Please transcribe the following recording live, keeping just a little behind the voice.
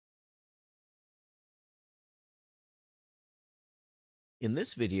In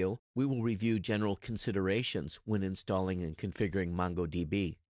this video, we will review general considerations when installing and configuring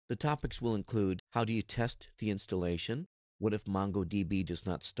MongoDB. The topics will include: how do you test the installation? What if MongoDB does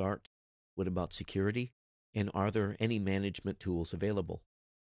not start? What about security? And are there any management tools available?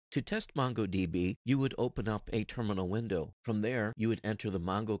 To test MongoDB, you would open up a terminal window. From there, you would enter the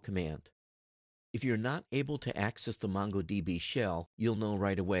Mongo command. If you're not able to access the MongoDB shell, you'll know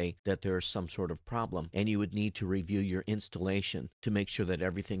right away that there is some sort of problem, and you would need to review your installation to make sure that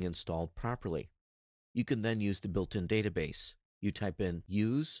everything installed properly. You can then use the built-in database. You type in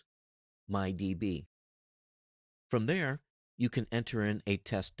use MyDB. From there, you can enter in a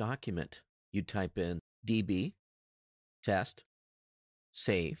test document. You type in db, test,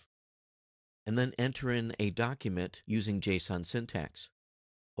 save, and then enter in a document using JSON syntax.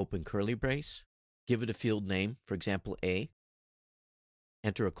 Open curly brace, give it a field name, for example, A,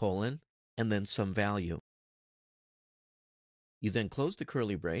 enter a colon, and then some value. You then close the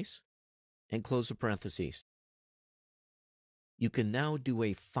curly brace and close the parentheses. You can now do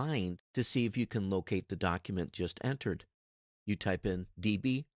a find to see if you can locate the document just entered. You type in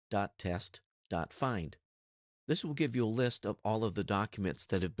db.test.find. This will give you a list of all of the documents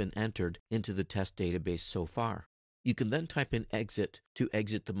that have been entered into the test database so far. You can then type in exit to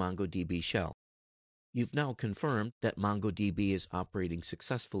exit the MongoDB shell. You've now confirmed that MongoDB is operating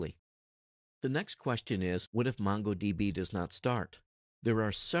successfully. The next question is, what if MongoDB does not start? There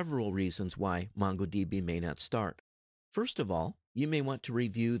are several reasons why MongoDB may not start. First of all, you may want to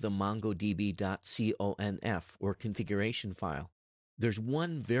review the mongodb.conf or configuration file. There's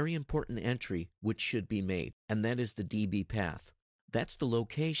one very important entry which should be made, and that is the DB path. That's the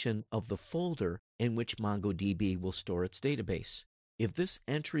location of the folder in which MongoDB will store its database. If this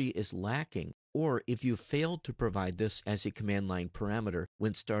entry is lacking, or if you failed to provide this as a command line parameter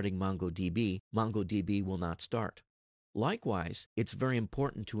when starting MongoDB, MongoDB will not start. Likewise, it's very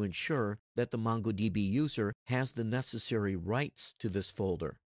important to ensure that the MongoDB user has the necessary rights to this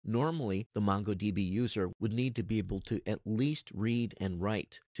folder. Normally, the MongoDB user would need to be able to at least read and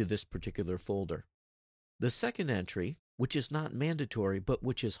write to this particular folder. The second entry, which is not mandatory but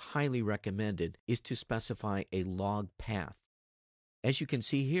which is highly recommended, is to specify a log path. As you can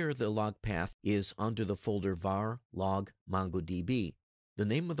see here, the log path is under the folder var log mongodb. The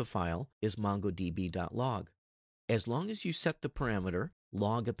name of the file is mongodb.log. As long as you set the parameter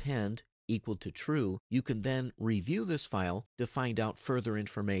log append equal to true, you can then review this file to find out further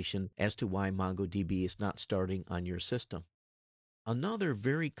information as to why MongoDB is not starting on your system. Another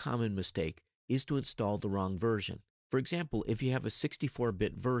very common mistake is to install the wrong version. For example, if you have a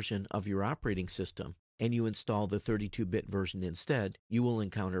 64-bit version of your operating system and you install the 32-bit version instead, you will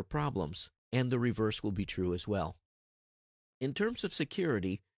encounter problems, and the reverse will be true as well. In terms of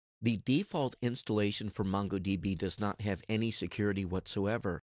security, the default installation for MongoDB does not have any security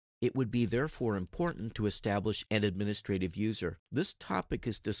whatsoever. It would be therefore important to establish an administrative user. This topic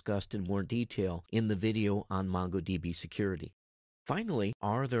is discussed in more detail in the video on MongoDB security. Finally,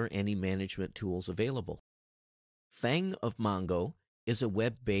 are there any management tools available? Fang of Mongo is a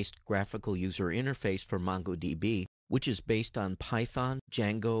web-based graphical user interface for MongoDB, which is based on Python,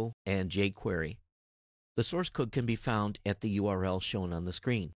 Django, and jQuery. The source code can be found at the URL shown on the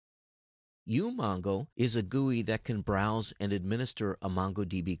screen. uMongo is a GUI that can browse and administer a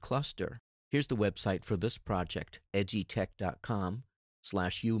MongoDB cluster. Here's the website for this project,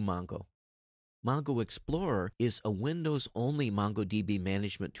 edgytech.com/umongo. Mongo Explorer is a Windows-only MongoDB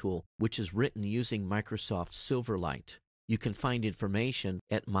management tool which is written using Microsoft Silverlight. You can find information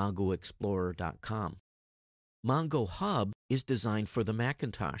at mongoexplorer.com. Mongo Hub is designed for the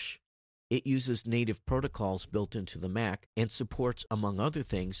Macintosh. It uses native protocols built into the Mac and supports, among other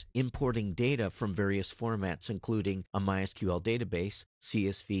things, importing data from various formats, including a MySQL database,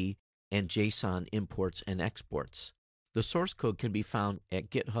 CSV, and JSON imports and exports. The source code can be found at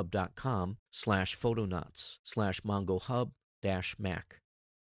github.com/phononauts/mongohub-mac.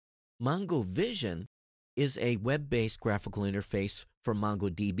 Mongo Vision is a web-based graphical interface for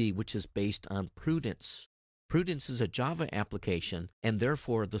MongoDB which is based on Prudence. Prudence is a Java application, and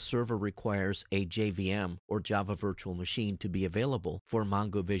therefore the server requires a JVM or Java Virtual Machine to be available for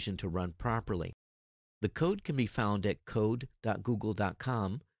Mongo Vision to run properly. The code can be found at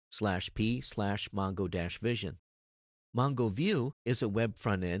code.google.com/p/mongo-vision. Mongo View is a web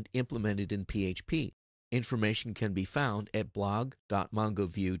front-end implemented in PHP. Information can be found at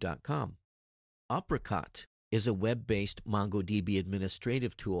blog.mongoview.com. Apricot is a web-based MongoDB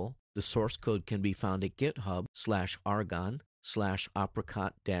administrative tool. The source code can be found at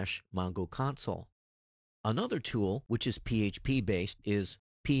github/argon/apricot-mongo-console. Another tool, which is PHP-based, is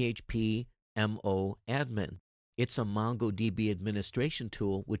PHP MO Admin. It's a MongoDB administration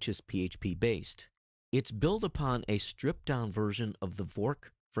tool which is PHP-based. It's built upon a stripped-down version of the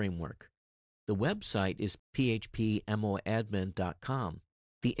Vork framework. The website is phpmoadmin.com.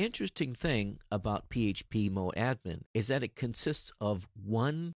 The interesting thing about phpmoadmin is that it consists of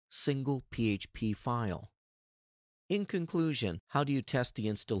one single PHP file. In conclusion, how do you test the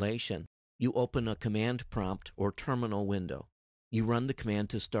installation? You open a command prompt or terminal window. You run the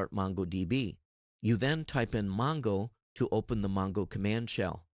command to start MongoDB. You then type in Mongo to open the Mongo command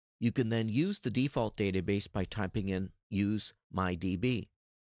shell. You can then use the default database by typing in use mydb.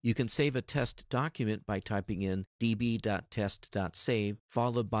 You can save a test document by typing in db.test.save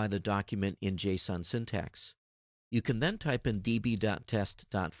followed by the document in JSON syntax. You can then type in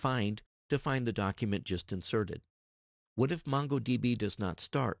db.test.find to find the document just inserted. What if MongoDB does not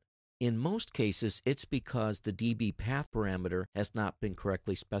start? In most cases, it's because the DB path parameter has not been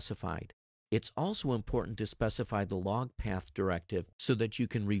correctly specified. It's also important to specify the log path directive so that you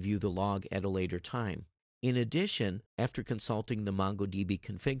can review the log at a later time. In addition, after consulting the MongoDB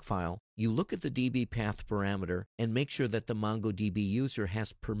config file, you look at the DB path parameter and make sure that the MongoDB user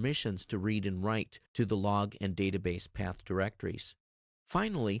has permissions to read and write to the log and database path directories.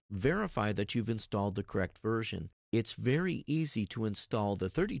 Finally, verify that you've installed the correct version. It's very easy to install the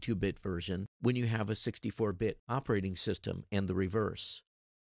 32-bit version when you have a 64-bit operating system and the reverse.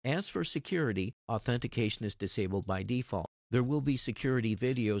 As for security, authentication is disabled by default. There will be security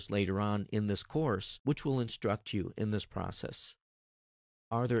videos later on in this course which will instruct you in this process.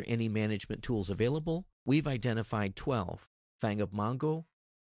 Are there any management tools available? We've identified 12: Fang of Mongo,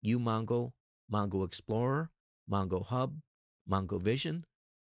 uMongo, Mongo Explorer, Mongo Hub, Mongo Vision,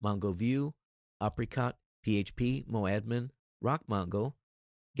 Mongo View, Apricot, PHP, Moadmin, RockMongo,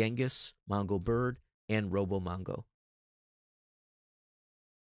 Genghis, Mongo Bird, and RoboMongo.